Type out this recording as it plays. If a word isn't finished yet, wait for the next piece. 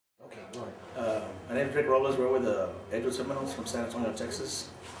My name is Rick Robles. We're with the Edgewood Seminoles from San Antonio, Texas.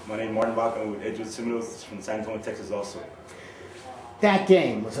 My name is Martin Bach. I'm with Edgewood Seminoles from San Antonio, Texas also. That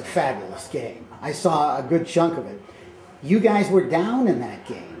game was a fabulous game. I saw a good chunk of it. You guys were down in that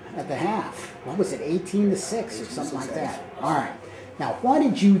game at the half. What was it, 18-6 or something like that? All right. Now, what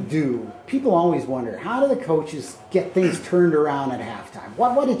did you do? People always wonder, how do the coaches get things turned around at halftime?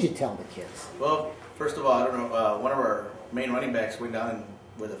 What did you tell the kids? Well, first of all, I don't know, one of our main running backs went down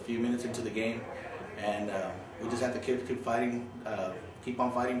with a few minutes into the game, and we just had to keep fighting, keep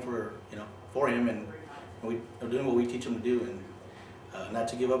on fighting for him, and we're doing what we teach him to do, and not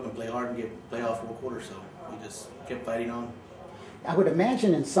to give up and play hard and play off 4 quarters. So we just kept fighting on. I would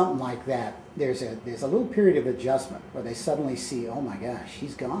imagine in something like that, there's a little period of adjustment where they suddenly see, oh my gosh,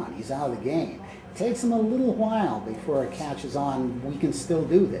 he's gone, he's out of the game. It takes them a little while before it catches on. We can still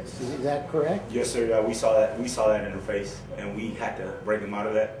do this. Is that correct? Yes, sir. We saw that. We saw that in their face, and we had to break them out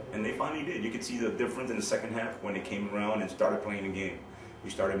of that. And they finally did. You could see the difference in the second half when they came around and started playing the game.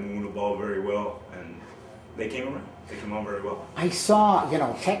 We started moving the ball very well, and they came around. They came on very well. I saw,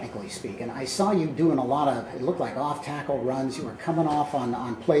 technically speaking, I saw you doing a lot of, it looked like off-tackle runs. You were coming off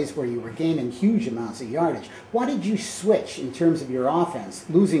on plays where you were gaining huge amounts of yardage. What did you switch in terms of your offense,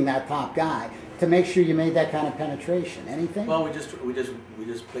 losing that top guy, to make sure you made that kind of penetration? Anything? Well, we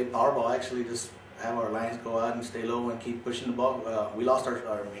just played power ball. Actually, just have our lines go out and stay low and keep pushing the ball. We lost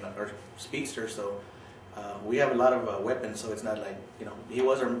our speedster, so we have a lot of weapons. So it's not like he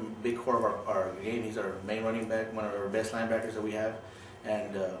was our big core of our game. He's our main running back, one of our best linebackers that we have,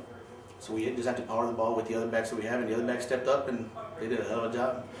 and so we just have to power the ball with the other backs that we have. And the other backs stepped up and they did a hell of a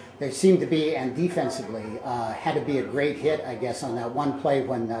job. There seemed to be, and defensively, had to be a great hit, I guess, on that one play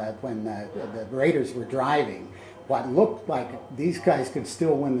when the Raiders were driving. What looked like these guys could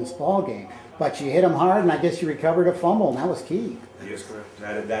still win this ball game, but you hit them hard, and I guess you recovered a fumble, and that was key. Yes,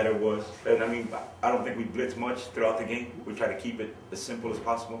 correct. That it was. And I mean, I don't think we blitzed much throughout the game. We tried to keep it as simple as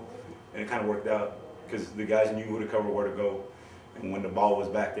possible, and it kind of worked out because the guys knew who to cover, where to go, and when the ball was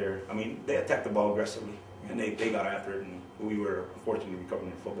back there, I mean, they attacked the ball aggressively, and they got after it, and we were fortunate to recover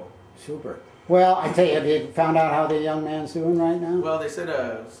the football. Super. Well, I tell you, have you found out how the young man's doing right now? Well, they said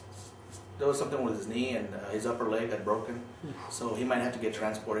there was something with his knee, and his upper leg had broken, so he might have to get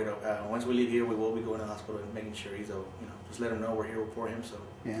transported. Once we leave here, we will be going to the hospital and making sure he's, just let him know we're here for him. So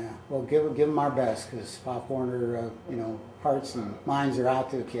yeah, well, give him our best, because Pop Warner, hearts and minds are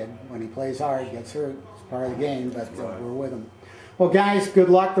out to the kid. When he plays hard, gets hurt, it's part of the game, but we're with him. Well, guys, good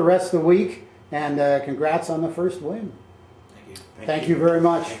luck the rest of the week, and congrats on the first win. Thank you. Thank you very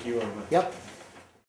much. Thank you very much. Yep.